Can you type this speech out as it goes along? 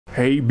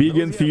Hey, big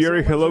and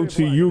fiery hello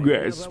to you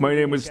guys. My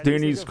name is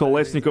Denis,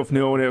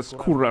 known as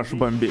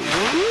courage-Bambey.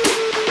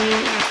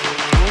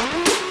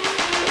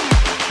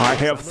 I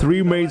have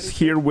three mates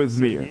here with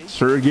me: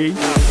 Sergey,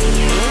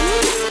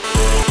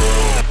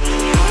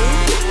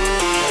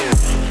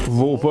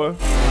 Vova,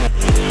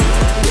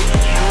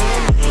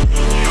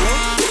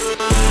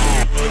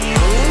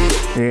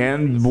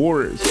 and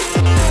Boris.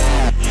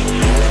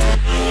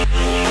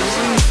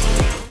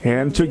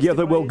 And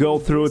together we'll go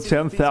through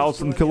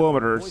 10,000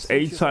 kilometers,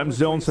 8 time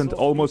zones and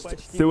almost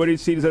 30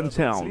 cities and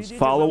towns.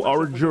 Follow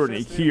our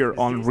journey here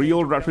on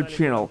Real Russia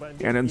channel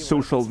and in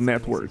social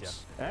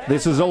networks.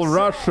 This is all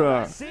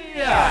Russia!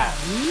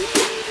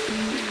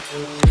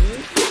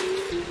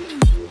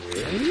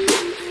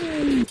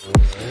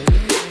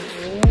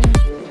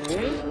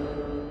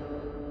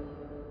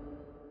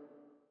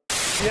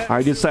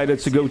 I decided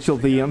to go till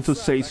the end to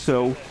say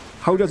so.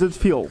 How does it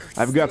feel?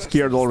 I've got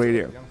scared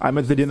already. I'm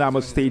at the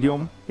Dynamo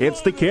Stadium.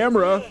 It's the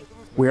camera!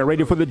 We are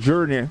ready for the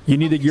journey. You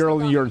need a girl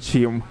in your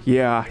team.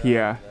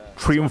 Yeah.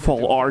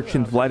 Triumphal arch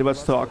in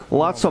Vladivostok.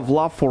 Lots of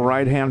love for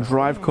right-hand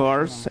drive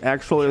cars.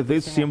 Actually,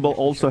 this symbol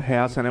also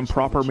has an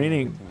improper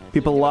meaning.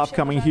 People love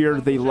coming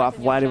here, they love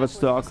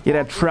Vladivostok. It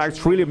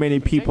attracts really many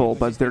people,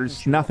 but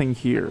there's nothing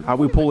here. Are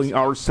we pulling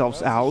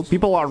ourselves out?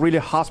 People are really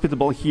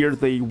hospitable here,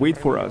 they wait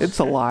for us. It's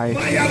a lie.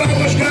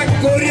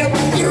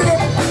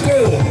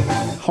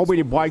 How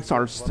many bikes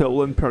are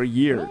stolen per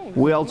year?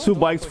 Well, 2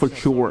 bikes for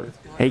sure.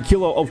 A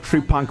kilo of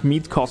trepang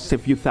meat costs a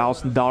few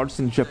 $1,000s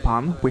in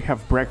Japan. We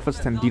have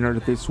breakfast and dinner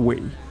this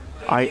way.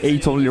 I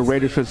ate only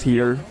radishes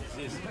here.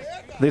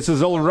 This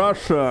is all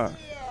Russia!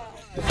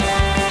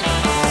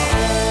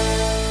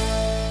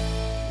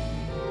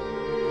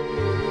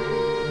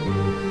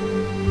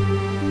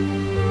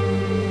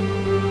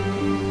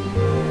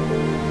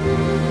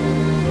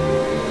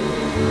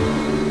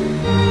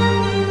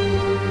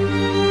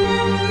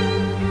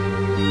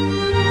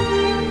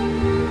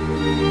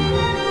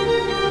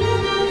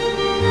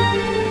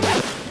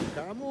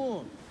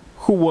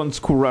 Who wants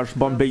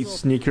courage-Bambey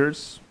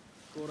sneakers?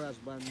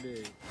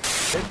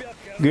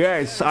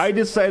 Guys, I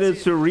decided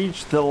to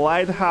reach the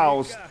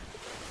lighthouse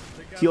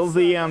till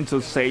the end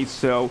to say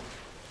so.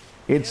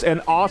 It's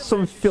an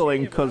awesome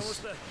feeling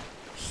because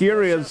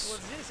here is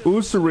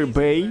Usuri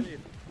Bay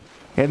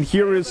and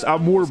here is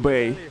Amur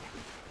Bay.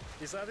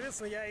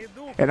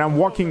 And I'm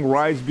walking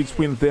right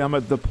between them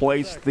at the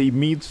place they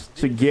meet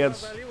to get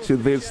to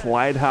this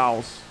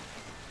lighthouse.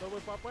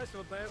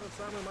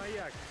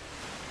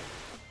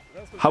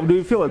 How do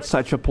you feel at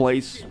such a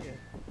place?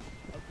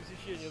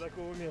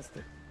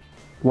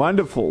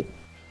 Wonderful.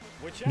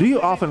 Do you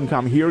often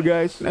come here,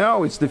 guys?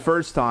 No, it's the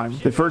first time.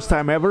 The first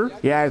time ever?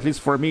 Yeah, at least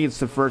for me it's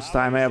the first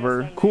time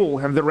ever. Cool.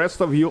 And the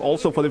rest of you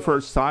also for the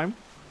first time?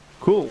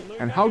 Cool.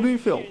 And how do you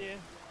feel?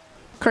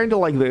 Kinda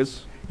like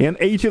this. In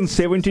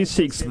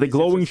 1876, the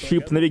glowing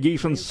ship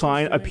navigation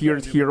sign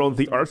appeared here on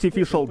the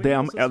artificial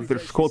dam at the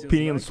Shkot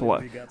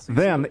Peninsula.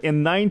 Then,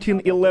 in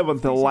 1911,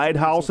 the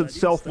lighthouse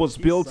itself was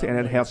built and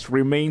it has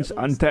remained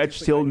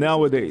untouched till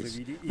nowadays.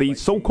 The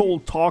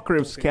so-called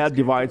Tokarevskaya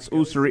divides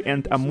Usuri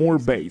and Amur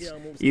Bays.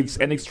 It's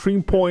an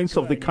extreme point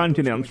of the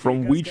continent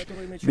from which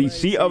the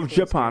Sea of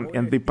Japan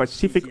and the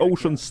Pacific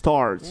Ocean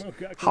starts.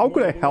 How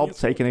could I help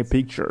taking a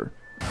picture?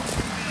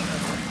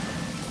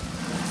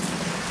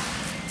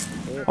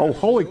 Oh,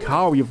 holy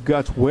cow, you've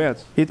got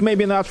wet. It may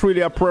be not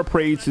really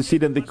appropriate to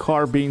sit in the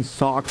car being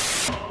soaked.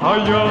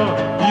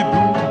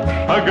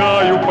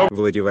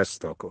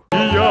 Vladivostoku.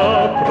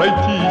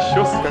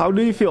 How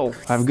do you feel?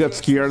 I've got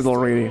scared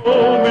already.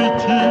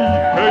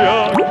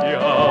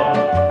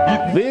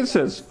 This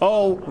is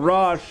all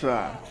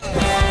Russia.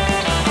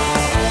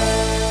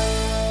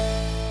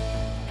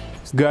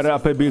 Got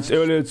up a bit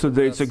earlier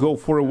today to go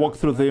for a walk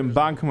through the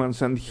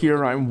embankments, and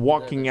here I'm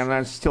walking and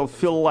I still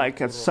feel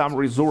like at some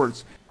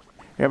resorts.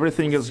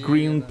 Everything is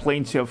green,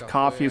 plenty of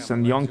coffees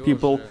and young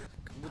people,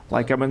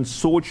 like I'm in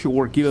Sochi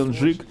or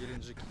Gelendzhik,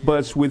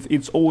 but with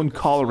its own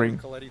coloring.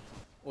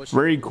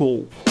 Very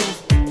cool.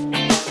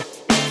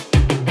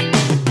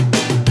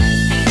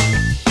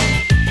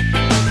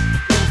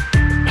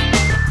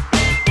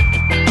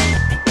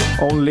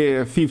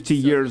 Only 50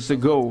 years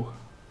ago,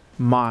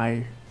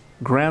 my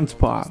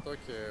grandpa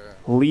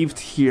lived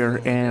here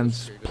and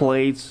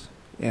played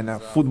in a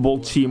football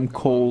team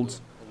called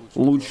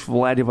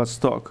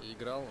Vladivostok,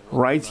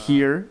 right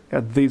here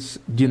at this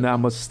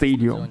Dynamo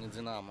Stadium.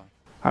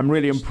 I'm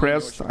really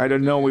impressed. I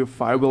don't know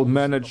if I will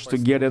manage to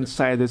get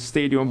inside the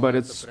stadium, but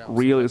it's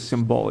really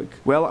symbolic.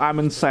 Well, I'm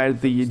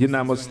inside the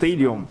Dynamo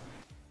Stadium.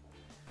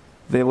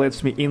 They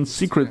let me in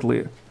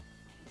secretly.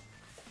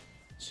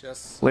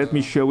 Let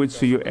me show it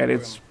to you at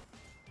its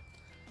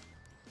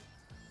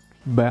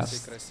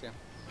best.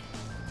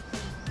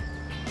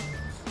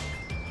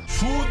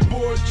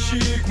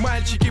 Футбольчик,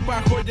 мальчики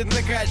походят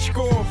на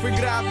качков.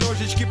 Игра в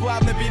ножички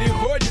плавно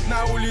переходит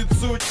на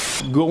улицу.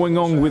 Going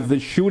on with the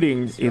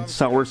shooting,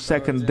 it's our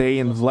second day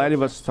in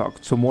Vladivostok.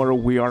 Tomorrow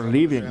we are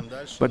leaving,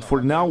 but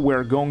for now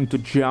we're going to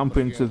jump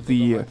into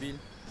the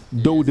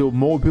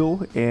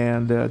Dodomobil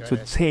and to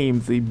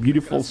tame the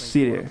beautiful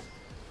city.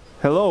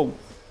 Hello.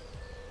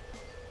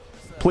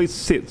 Please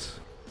sit.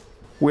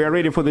 We are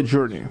ready for the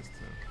journey.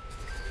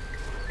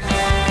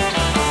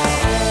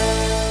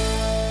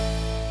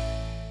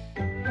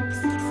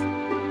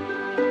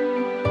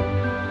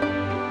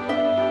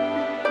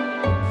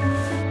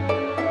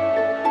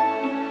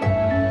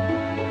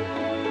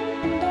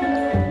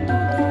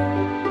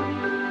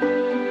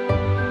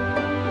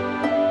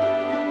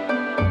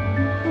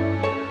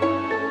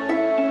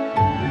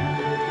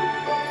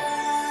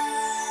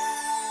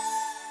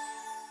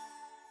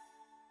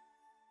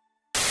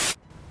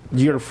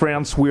 Dear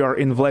friends, we are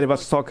in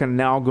Vladivostok and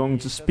now going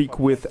to speak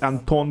with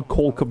Anton,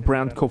 Kolko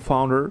brand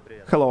co-founder.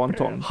 Hello,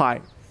 Anton. Hi.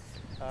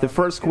 The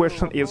first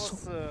question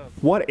is,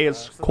 what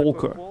is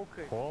Kolko?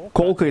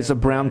 Kolko is a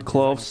brand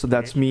clothes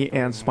that me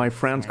and my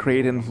friend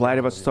create in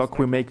Vladivostok.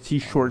 We make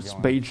t-shirts,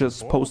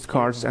 badges,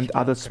 postcards and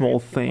other small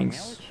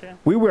things.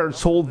 We were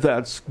told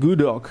that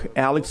Gudkov,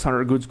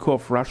 Alexander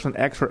Gudkov, Russian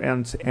actor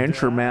and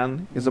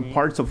anchorman, is a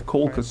part of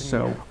Kolko,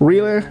 so...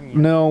 Really?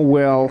 No,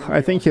 well, I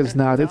think he's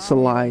not, it's a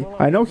lie.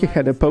 I know he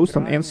had a post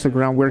on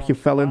Instagram where he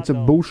fell into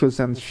bushes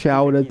and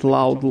shouted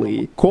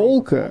loudly,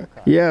 Kolko?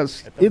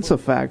 Yes, it's a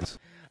fact.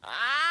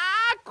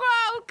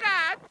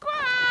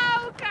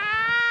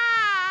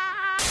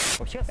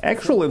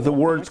 Actually, the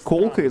word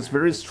Kolko is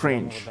very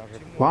strange.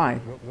 Why?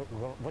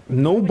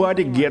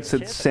 Nobody gets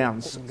its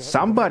sense.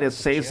 Somebody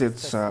says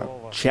it's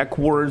Czech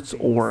words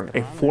or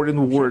a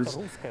foreign words,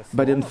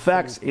 but in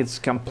fact it's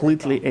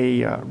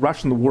completely a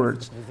Russian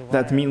word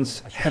that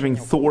means having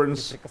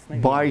thorns,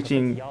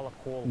 biting,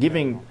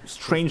 giving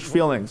strange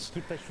feelings.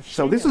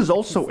 So this is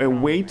also a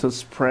way to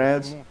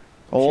spread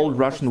all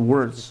Russian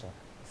words.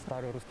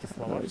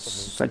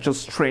 Such a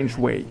strange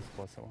way.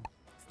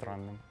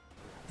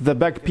 The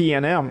back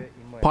P&M,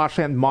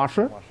 Pasha and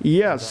Masha?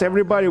 Yes,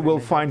 everybody will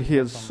find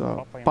his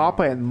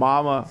Papa and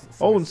Mama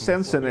own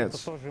sense in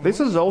it. This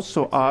is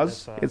also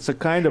us. It's a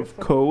kind of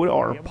code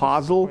or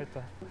puzzle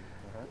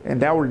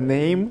and our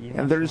name,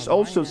 and there is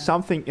also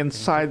something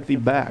inside the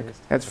bag.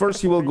 At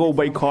first you will go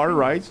by car,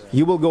 right?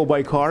 You will go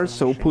by car,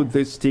 so put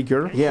this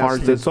sticker.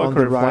 Yes, it's on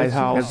the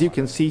Lighthouse. As you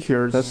can see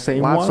here, the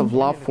same lots of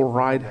love for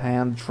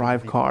right-hand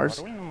drive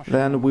cars.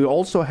 Then we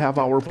also have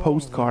our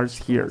postcards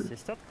here.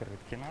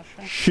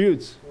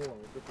 Shoot!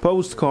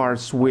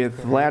 Postcards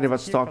with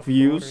Vladivostok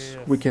views.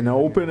 We can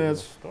open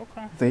it.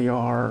 They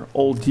are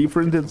all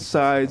different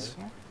inside.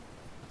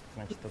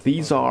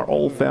 These are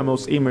all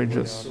famous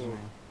images.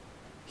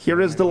 Here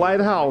is the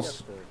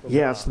lighthouse.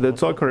 Yes, the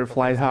Tokarev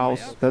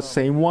lighthouse. The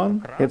same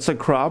one. It's a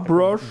crab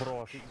brush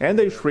and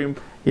a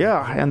shrimp.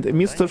 Yeah, and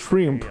Mr.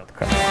 Shrimp.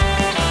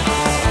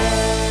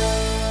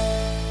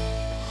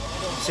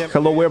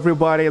 Hello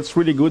everybody, it's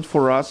really good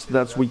for us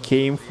that we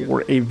came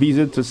for a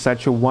visit to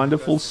such a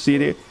wonderful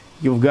city.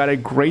 You've got a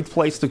great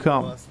place to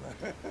come.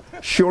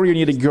 Sure, you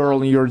need a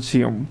girl in your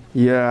team.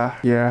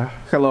 Yeah.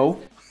 Hello?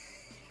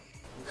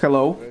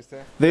 Hello?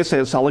 This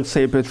is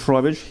Alexey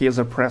Petrovich. He is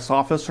a press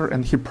officer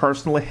and he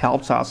personally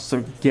helped us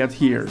to get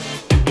here.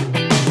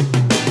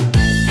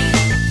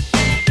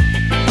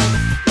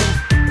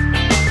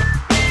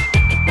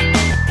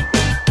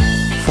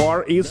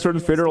 Far Eastern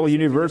Federal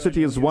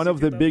University is one of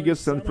the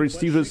biggest and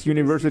prestigious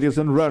universities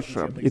in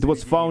Russia. It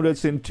was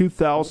founded in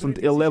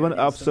 2011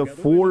 after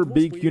 4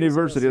 big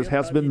universities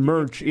has been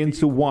merged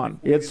into one.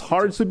 It's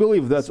hard to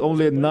believe that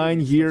only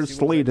 9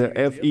 years later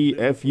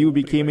FEFU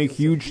became a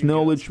huge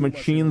knowledge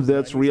machine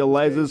that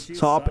realizes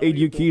top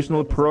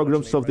educational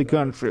programs of the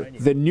country.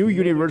 The new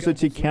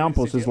university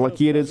campus is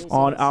located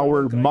on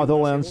our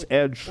motherland's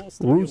edge,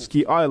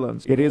 Rutsky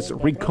Island. It is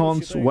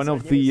reckoned one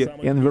of the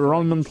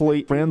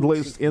environmentally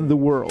friendliest in the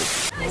world.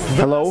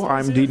 Hello,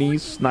 I'm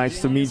Denis.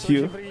 Nice to meet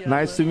you.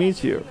 Nice to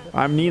meet you.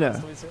 I'm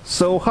Nina.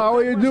 So how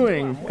are you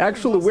doing?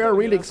 Actually, we are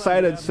really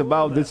excited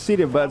about the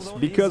city, but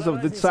because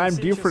of the time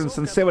difference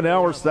and 7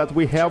 hours that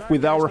we have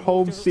with our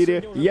home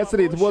city,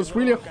 yesterday it was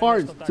really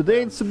hard.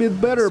 Today it's a bit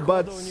better,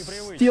 but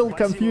still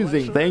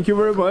confusing. Thank you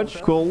very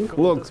much. Cool.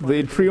 Look,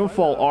 the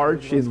Triumphal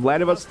Arch in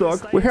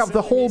Vladivostok. We have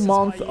the whole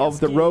month of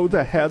the road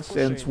ahead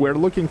and we're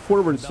looking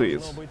forward to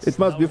it. It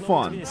must be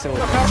fun.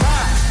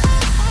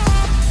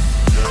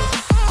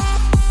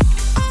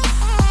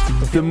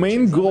 The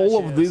main goal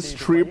of this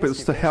trip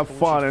is to have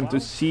fun and to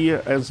see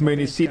as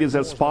many cities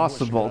as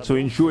possible, to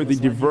enjoy the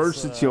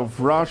diversity of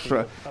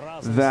Russia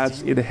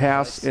that it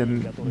has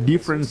in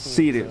different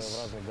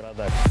cities.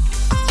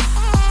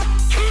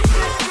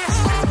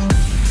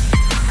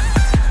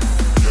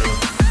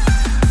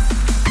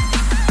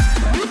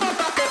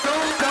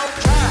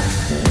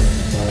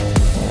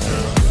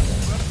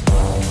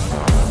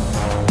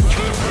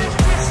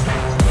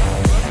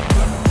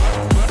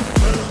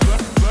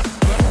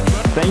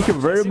 Thank you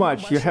very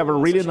much. You have a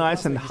really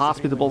nice and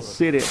hospitable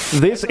city.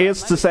 This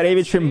is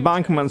Tsarevich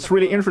embankment,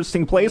 really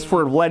interesting place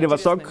for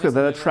Vladivostok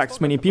that attracts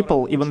many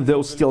people, even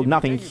though still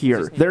nothing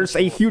here. There's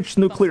a huge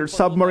nuclear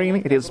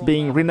submarine. It is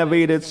being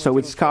renovated, so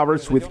it's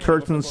covered with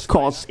curtains,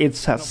 cause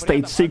it's a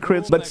state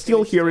secret. But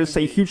still here is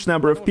a huge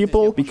number of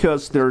people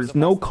because there's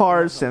no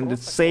cars and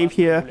it's safe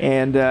here,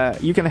 and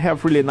you can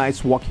have really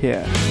nice walk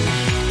here.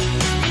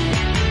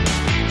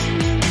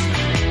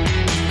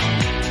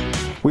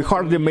 We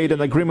hardly made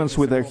an agreement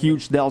with a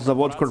huge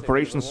Zavod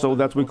corporation so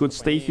that we could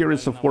stay here.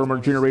 It's a former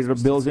generator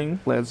building.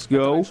 Let's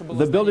go.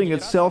 The building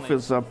itself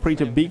is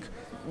pretty big.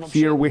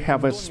 Here we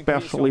have a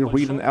specially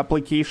written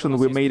application.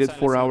 We made it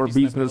for our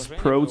business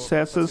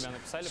processes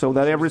so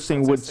that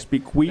everything would be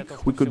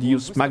quick. We could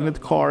use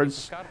magnet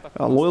cards,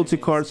 loyalty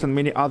cards, and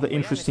many other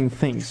interesting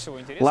things.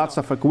 Lots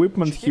of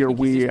equipment here.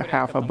 We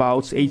have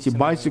about 80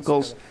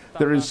 bicycles.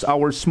 There is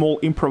our small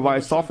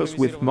improvised office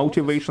with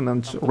motivation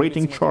and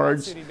rating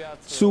charts,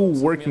 2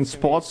 working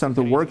spots and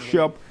the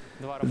workshop.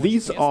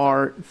 These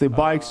are the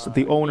bikes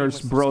the owners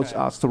brought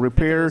us to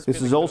repair.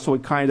 This is also a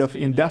kind of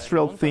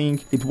industrial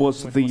thing. It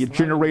was the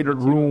generator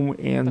room,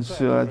 and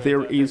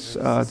there is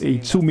a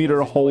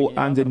 2-meter hole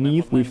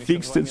underneath. We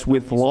fixed it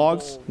with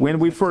logs. When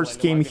we first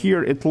came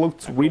here, it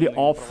looked really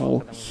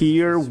awful.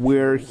 Here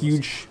were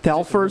huge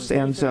telfers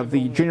and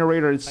the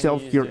generator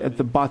itself here at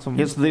the bottom.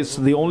 Is this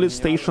the only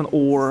station,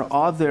 or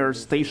are there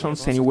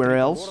stations anywhere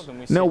else?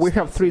 No, we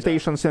have 3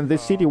 stations in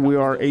this city. We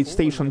are a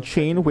station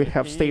chain. We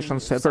have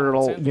stations at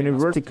Federal University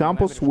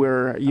campus,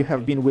 where you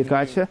have been with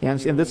Katya, and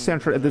in the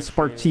center at the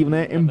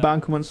Sportivne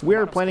embankments. We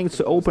are planning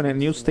to open a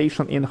new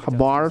station in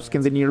Khabarovsk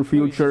in the near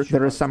future.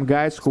 There are some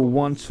guys who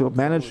want to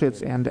manage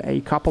it, and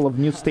a couple of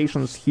new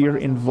stations here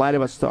in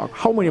Vladivostok.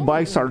 How many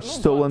bikes are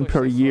stolen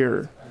per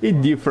year?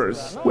 It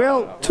differs.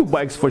 Well, 2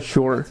 bikes for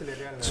sure.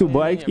 2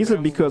 bikes? Is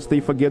it because they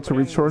forget to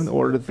return,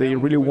 or they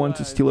really want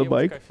to steal a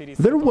bike?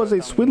 There was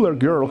a Swindler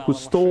girl who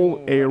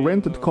stole a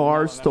rented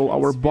car, stole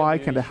our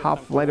bike and a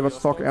half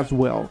Vladivostok as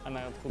well.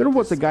 There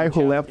was a guy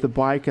who left the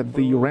bike at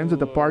the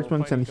rented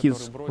apartment, and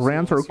his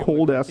renter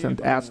called us and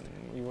asked,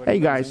 "Hey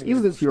guys,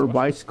 is this your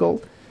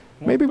bicycle?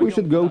 Maybe we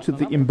should go to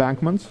the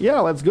embankment?" Yeah,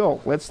 let's go.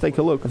 Let's take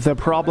a look. The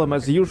problem,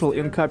 as usual,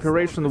 in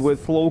cooperation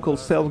with local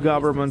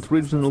self-government,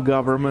 regional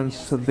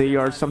governments, they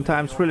are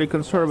sometimes really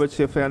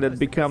conservative, and it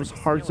becomes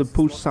hard to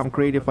push some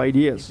creative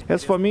ideas.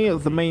 As for me,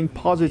 the main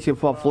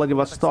positive of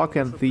Vladivostok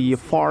and the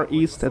Far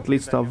East, at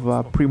least of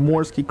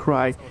Primorsky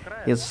Krai,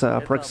 is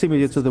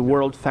proximity to the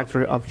world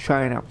factory of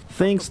China.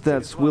 Things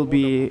that will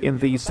be in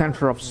the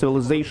center of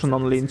civilization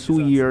only in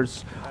 2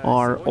 years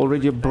are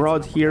already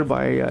brought here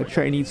by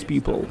Chinese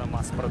people.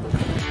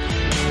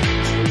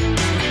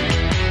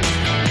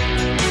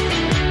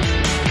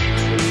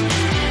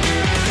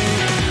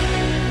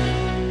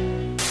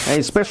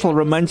 A special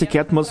romantic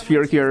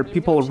atmosphere here.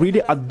 People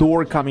really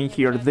adore coming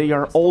here. They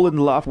are all in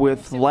love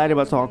with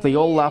Vladivostok. They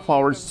all love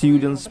our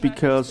students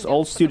because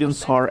all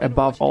students are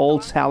above all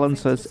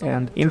talented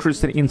and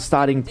interested in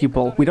studying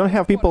people. We don't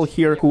have people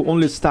here who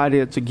only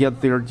study to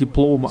get their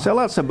diploma. Tell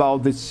us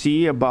about the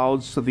sea,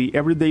 about the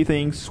everyday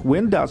things.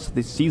 When does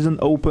the season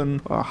open?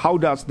 How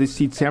does the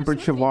sea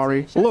temperature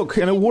vary? Look,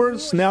 in a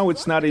words, now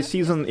it's not a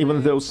season,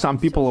 even though some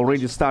people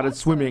already started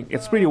swimming.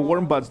 It's pretty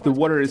warm, but the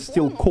water is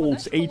still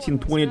cold,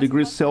 18-20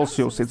 degrees Celsius.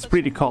 It's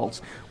pretty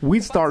cold. We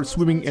start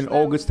swimming in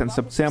August and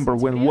September,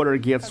 when water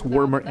gets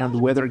warmer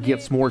and weather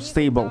gets more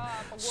stable.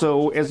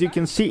 So, as you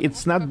can see,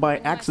 it's not by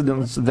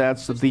accident that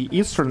the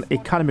Eastern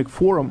Economic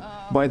Forum,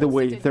 by the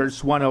way,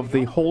 there's one of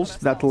the halls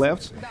that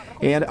left,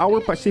 and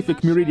our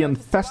Pacific Meridian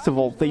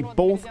Festival, they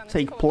both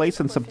take place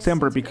in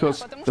September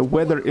because the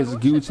weather is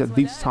good at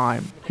this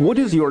time. What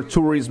is your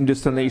tourism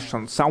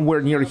destination?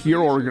 Somewhere near here,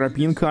 or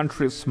European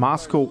countries,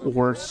 Moscow,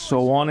 or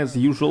so on as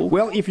usual?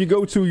 Well, if you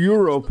go to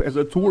Europe as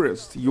a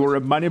tourist, you're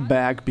a money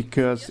bag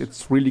because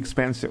it's really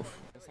expensive.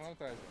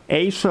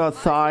 Asia,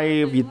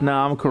 Thai,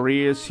 Vietnam,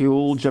 Korea,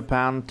 Seoul,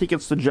 Japan.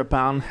 Tickets to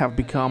Japan have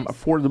become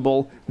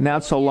affordable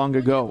not so long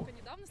ago.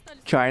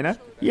 China?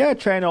 Yeah,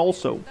 China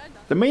also.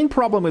 The main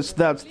problem is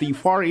that the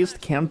Far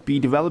East can't be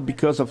developed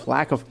because of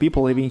lack of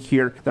people living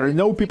here. There are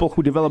no people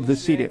who develop the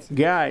city.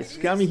 Guys,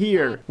 come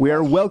here. We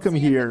are welcome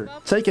here.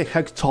 Take a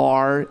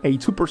hectare, a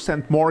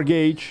 2%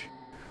 mortgage.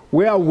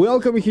 We are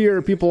welcome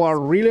here. People are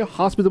really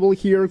hospitable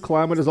here.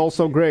 Climate is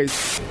also great.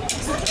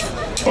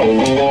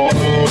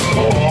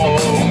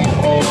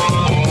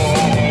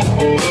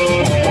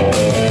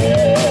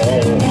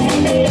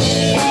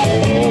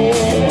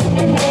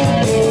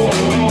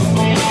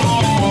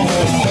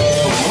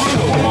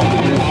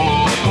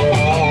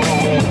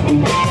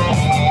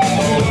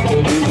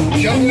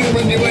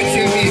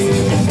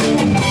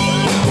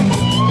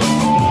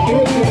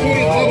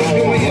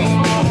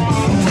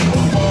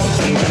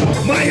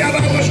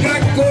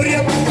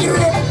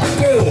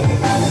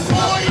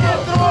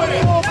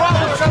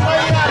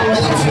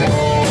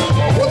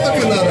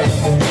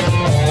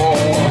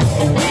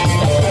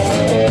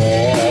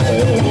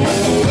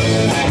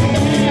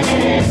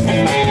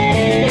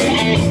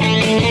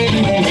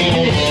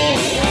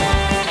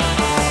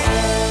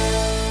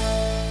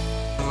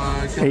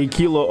 A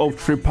kilo of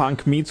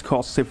trepang meat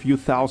costs a few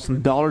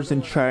 $1,000s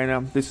in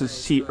China. This is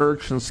sea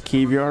urchin's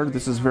caviar.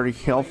 This is very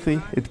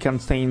healthy. It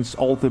contains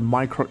all the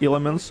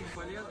micro-elements.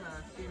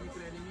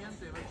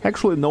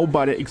 Actually,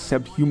 nobody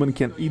except human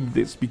can eat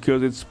this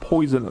because it's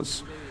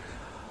poisonous.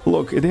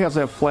 Look, it has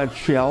a flat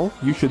shell.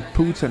 You should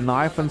put a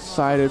knife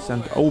inside it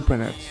and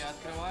open it.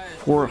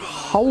 For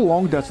how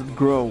long does it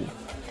grow?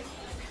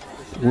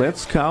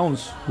 Let's count.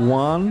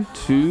 1,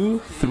 2,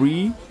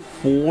 3,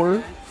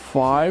 4,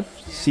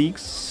 5,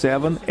 6,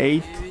 7,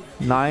 8,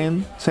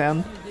 9,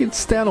 10.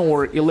 It's 10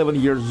 or 11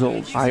 years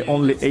old. I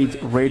only ate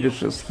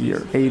radishes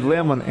here. A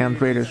lemon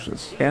and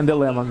radishes. And a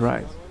lemon,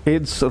 right?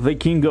 It's the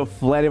king of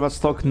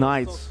Vladivostok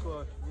nights.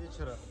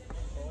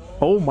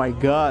 Oh my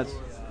god.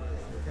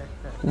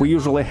 We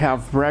usually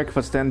have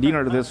breakfast and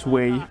dinner this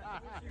way.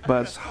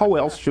 But how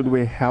else should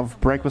we have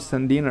breakfast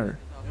and dinner?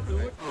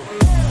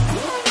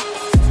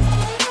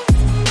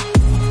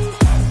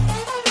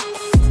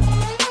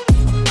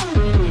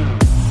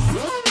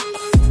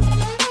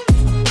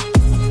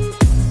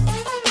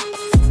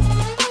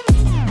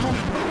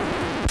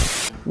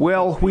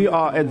 Well, we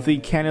are at the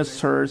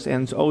canisters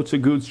and auto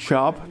goods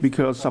shop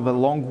because of the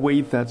long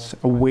wait that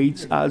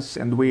awaits us,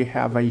 and we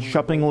have a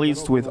shopping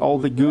list with all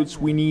the goods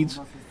we need.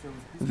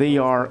 They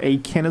are a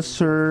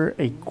canister,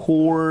 a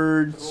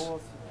cord,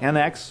 an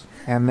axe,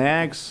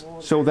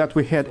 so that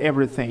we had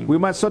everything. We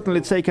might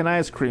certainly take an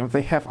ice cream.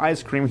 They have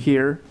ice cream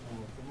here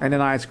and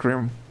an ice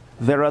cream.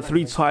 There are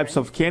 3 types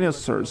of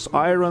canisters: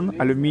 iron,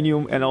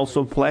 aluminium, and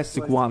also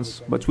plastic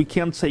ones. But we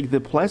can't take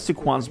the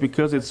plastic ones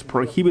because it's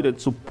prohibited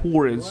to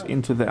pour it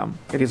into them.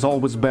 It is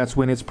always bad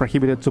when it's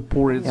prohibited to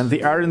pour it. And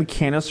the iron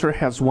canister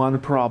has one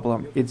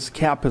problem. Its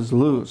cap is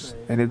loose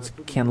and it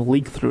can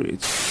leak through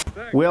it.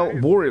 Well,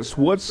 Boris,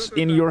 what's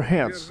in your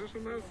head?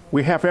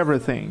 We have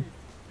everything.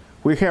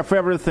 We have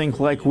everything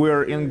like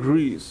we're in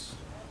Greece.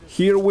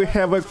 Here we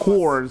have a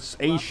quartz,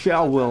 a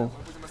shovel.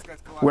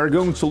 We're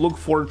going to look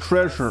for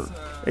treasure,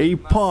 a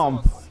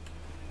pump,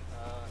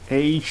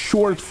 a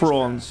short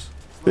front.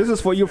 This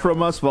is for you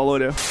from us,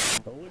 Volodya.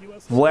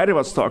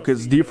 Vladivostok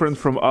is different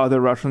from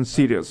other Russian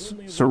cities.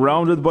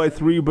 Surrounded by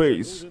 3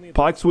 bays,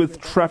 packed with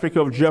traffic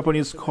of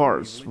Japanese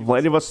cars,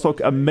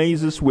 Vladivostok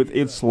amazes with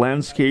its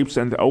landscapes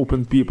and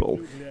open people.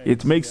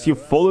 It makes you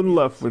fall in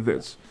love with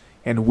it.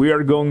 And we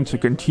are going to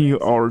continue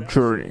our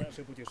journey.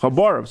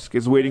 Khabarovsk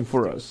is waiting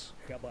for us.